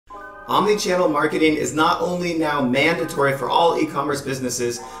omni-channel marketing is not only now mandatory for all e-commerce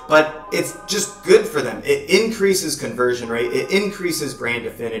businesses, but it's just good for them. It increases conversion rate, it increases brand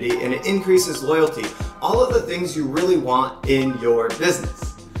affinity, and it increases loyalty. All of the things you really want in your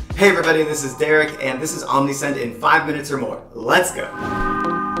business. Hey everybody, this is Derek, and this is Omnisend in 5 minutes or more. Let's go.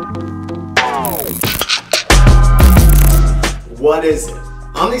 What is it?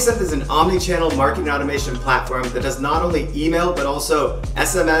 Omnisend is an omni-channel marketing automation platform that does not only email, but also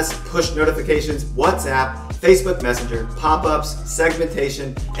SMS, push notifications, WhatsApp, Facebook Messenger, pop-ups,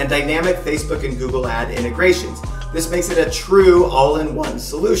 segmentation, and dynamic Facebook and Google ad integrations. This makes it a true all-in-one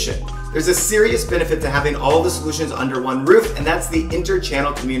solution. There's a serious benefit to having all the solutions under one roof, and that's the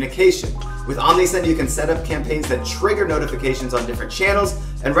inter-channel communication. With Omnisend, you can set up campaigns that trigger notifications on different channels,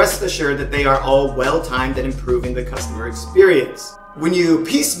 and rest assured that they are all well-timed at improving the customer experience. When you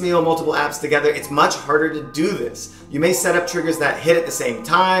piecemeal multiple apps together, it's much harder to do this. You may set up triggers that hit at the same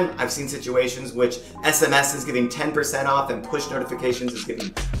time. I've seen situations which SMS is giving 10% off and push notifications is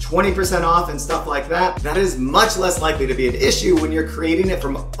giving 20% off and stuff like that. That is much less likely to be an issue when you're creating it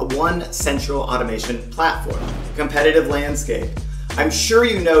from one central automation platform. Competitive landscape. I'm sure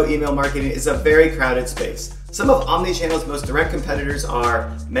you know email marketing is a very crowded space. Some of Omnichannel's most direct competitors are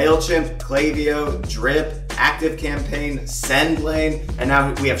MailChimp, Klaviyo, Drip, ActiveCampaign, SendLane, and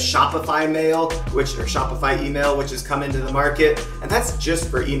now we have Shopify Mail, or Shopify Email, which has come into the market, and that's just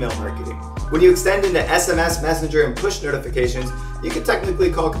for email marketing. When you extend into SMS, Messenger, and push notifications, you can technically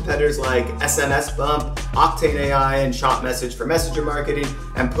call competitors like SMS Bump, Octane AI, and Shop Message for messenger marketing,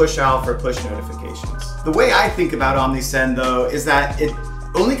 and Push Out for push notifications. The way I think about Omnisend, though, is that it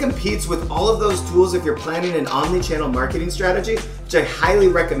only competes with all of those tools if you're planning an omni-channel marketing strategy, which I highly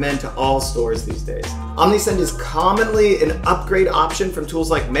recommend to all stores these days. Omnisend is commonly an upgrade option from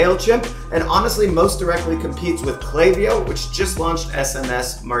tools like MailChimp, and honestly most directly competes with Klaviyo, which just launched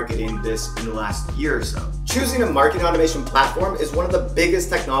SMS marketing in the last year or so. Choosing a marketing automation platform is one of the biggest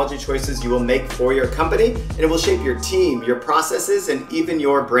technology choices you will make for your company, and it will shape your team, your processes, and even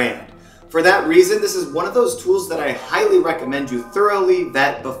your brand. For that reason, this is one of those tools that I highly recommend you thoroughly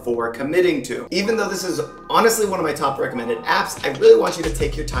vet before committing to. Even though this is honestly one of my top recommended apps, I really want you to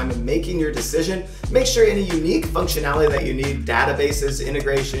take your time in making your decision. Make sure any unique functionality that you need, databases,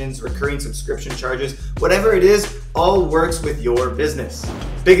 integrations, recurring subscription charges, whatever it is, all works with your business.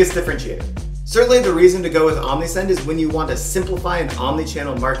 Biggest differentiator. Certainly the reason to go with Omnisend is when you want to simplify an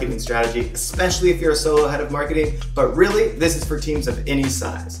omni-channel marketing strategy, especially if you're a solo head of marketing, but really this is for teams of any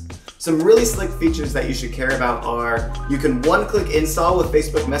size. Some really slick features that you should care about are you can one-click install with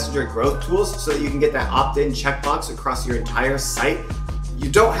Facebook Messenger growth tools so that you can get that opt-in checkbox across your entire site. You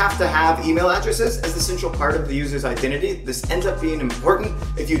don't have to have email addresses as the central part of the user's identity. This ends up being important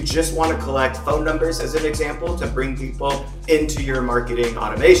if you just want to collect phone numbers as an example to bring people into your marketing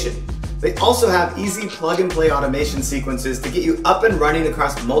automation. They also have easy plug-and-play automation sequences to get you up and running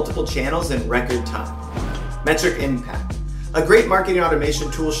across multiple channels in record time. Metric impact. A great marketing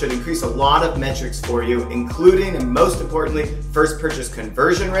automation tool should increase a lot of metrics for you, including and most importantly, first purchase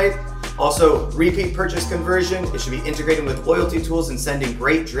conversion rate, also repeat purchase conversion. It should be integrating with loyalty tools and sending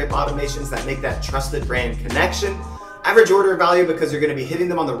great drip automations that make that trusted brand connection. Average order value because you're going to be hitting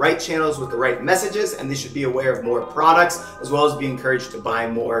them on the right channels with the right messages, and they should be aware of more products as well as be encouraged to buy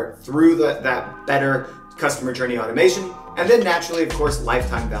more through that better customer journey automation. And then naturally, of course,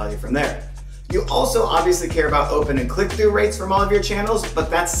 lifetime value from there. You also obviously care about open and click-through rates from all of your channels, but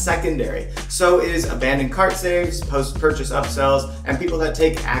that's secondary. So is abandoned cart saves, post-purchase upsells, and people that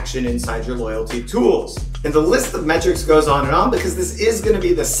take action inside your loyalty tools. And the list of metrics goes on and on because this is going to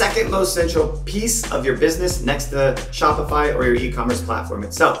be the second most central piece of your business next to Shopify or your e-commerce platform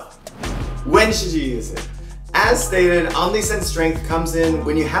itself. When should you use it? As stated, Omnisend's strength comes in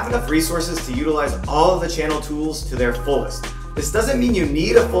when you have enough resources to utilize all of the channel tools to their fullest. This doesn't mean you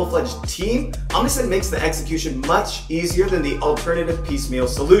need a full-fledged team. Omnisend makes the execution much easier than the alternative piecemeal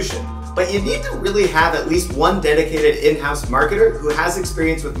solution. But you need to really have at least one dedicated in-house marketer who has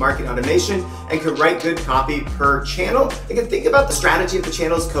experience with marketing automation and can write good copy per channel and can think about the strategy of the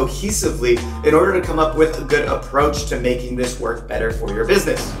channels cohesively in order to come up with a good approach to making this work better for your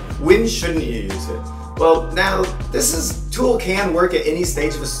business. When shouldn't you use it? Well, now, this tool can work at any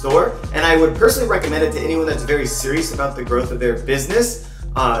stage of a store, and I would personally recommend it to anyone that's very serious about the growth of their business,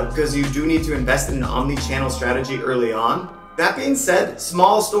 because you do need to invest in an omni-channel strategy early on. That being said,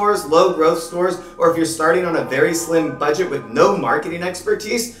 small stores, low growth stores, or if you're starting on a very slim budget with no marketing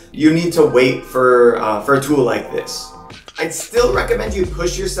expertise, you need to wait for a tool like this. I'd still recommend you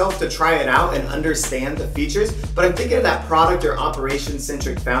push yourself to try it out and understand the features, but I'm thinking of that product or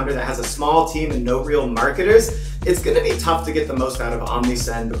operations-centric founder that has a small team and no real marketers. It's gonna be tough to get the most out of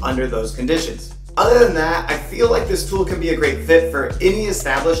Omnisend under those conditions. Other than that, I feel like this tool can be a great fit for any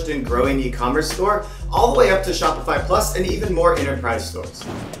established and growing e-commerce store, all the way up to Shopify Plus and even more enterprise stores.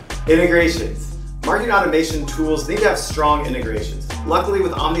 Integrations. Marketing automation tools need to have strong integrations. Luckily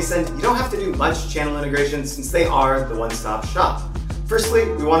with Omnisend, you don't have to do much channel integration since they are the one-stop shop. Firstly,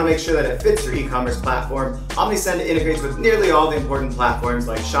 we want to make sure that it fits your e-commerce platform. Omnisend integrates with nearly all the important platforms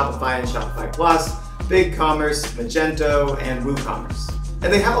like Shopify and Shopify Plus, BigCommerce, Magento, and WooCommerce.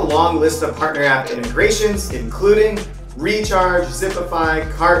 And they have a long list of partner app integrations, including Recharge,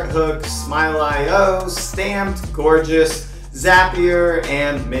 Zipify, CartHook, Smile.io, Stamped, Gorgeous, Zapier,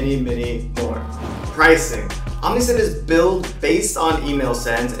 and many, many more. Pricing. Omnisend is built based on email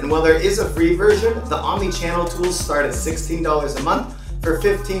sends, and while there is a free version, the omni-channel tools start at $16 a month for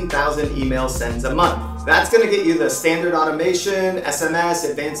 15,000 email sends a month. That's going to get you the standard automation, SMS,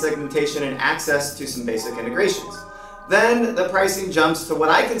 advanced segmentation, and access to some basic integrations. Then the pricing jumps to what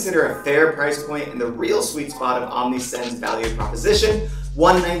I consider a fair price point and the real sweet spot of Omnisend's value proposition,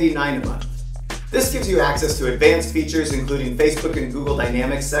 $199 a month. This gives you access to advanced features including Facebook and Google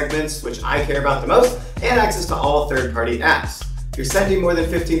Dynamics segments, which I care about the most, and access to all third-party apps. If you're sending more than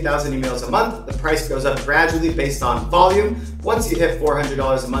 15,000 emails a month, the price goes up gradually based on volume. Once you hit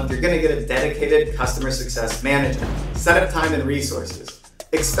 $400 a month, you're going to get a dedicated customer success manager. Setup time and resources.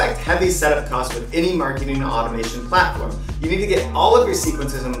 Expect heavy setup costs with any marketing automation platform. You need to get all of your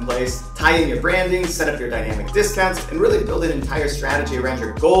sequences in place, tie in your branding, set up your dynamic discounts, and really build an entire strategy around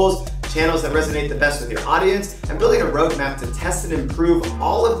your goals, channels that resonate the best with your audience, and building a roadmap to test and improve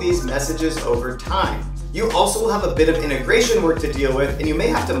all of these messages over time. You also will have a bit of integration work to deal with, and you may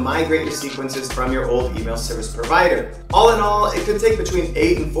have to migrate your sequences from your old email service provider. All in all, it could take between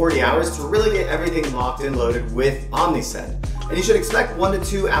 8 and 40 hours to really get everything locked and loaded with Omnisend. And you should expect 1 to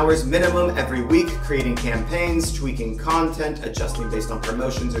 2 hours minimum every week, creating campaigns, tweaking content, adjusting based on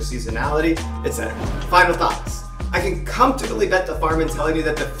promotions or seasonality, etc. Final thoughts. I can comfortably bet the farm in telling you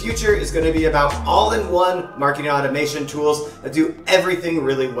that the future is going to be about all-in-one marketing automation tools that do everything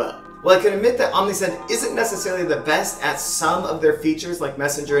really well. While I can admit that Omnisend isn't necessarily the best at some of their features like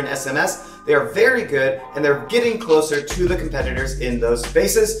Messenger and SMS, they are very good and they're getting closer to the competitors in those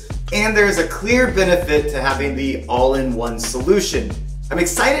spaces, and there is a clear benefit to having the all-in-one solution. I'm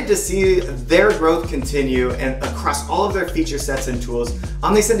excited to see their growth continue, and across all of their feature sets and tools,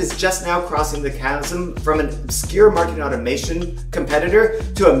 Omnisend is just now crossing the chasm from an obscure marketing automation competitor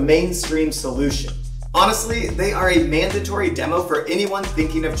to a mainstream solution. Honestly, they are a mandatory demo for anyone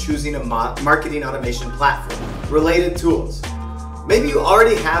thinking of choosing a marketing automation platform. Related tools. Maybe you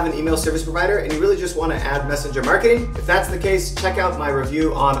already have an email service provider and you really just want to add messenger marketing. If that's the case, check out my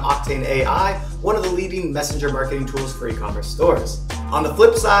review on Octane AI, one of the leading messenger marketing tools for e-commerce stores. On the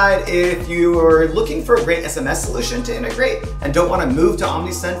flip side, if you are looking for a great SMS solution to integrate and don't want to move to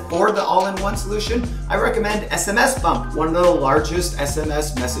Omnisend for the all-in-one solution, I recommend SMS Bump, one of the largest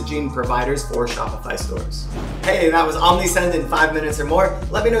SMS messaging providers for Shopify stores. Hey, that was Omnisend in 5 minutes or more.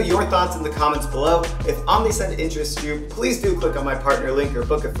 Let me know your thoughts in the comments below. If Omnisend interests you, please do click on my partner link or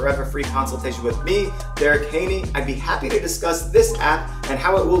book a forever free consultation with me, Derek Haney. I'd be happy to discuss this app and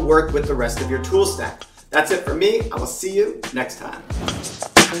how it will work with the rest of your tool stack. That's it for me. I will see you next time.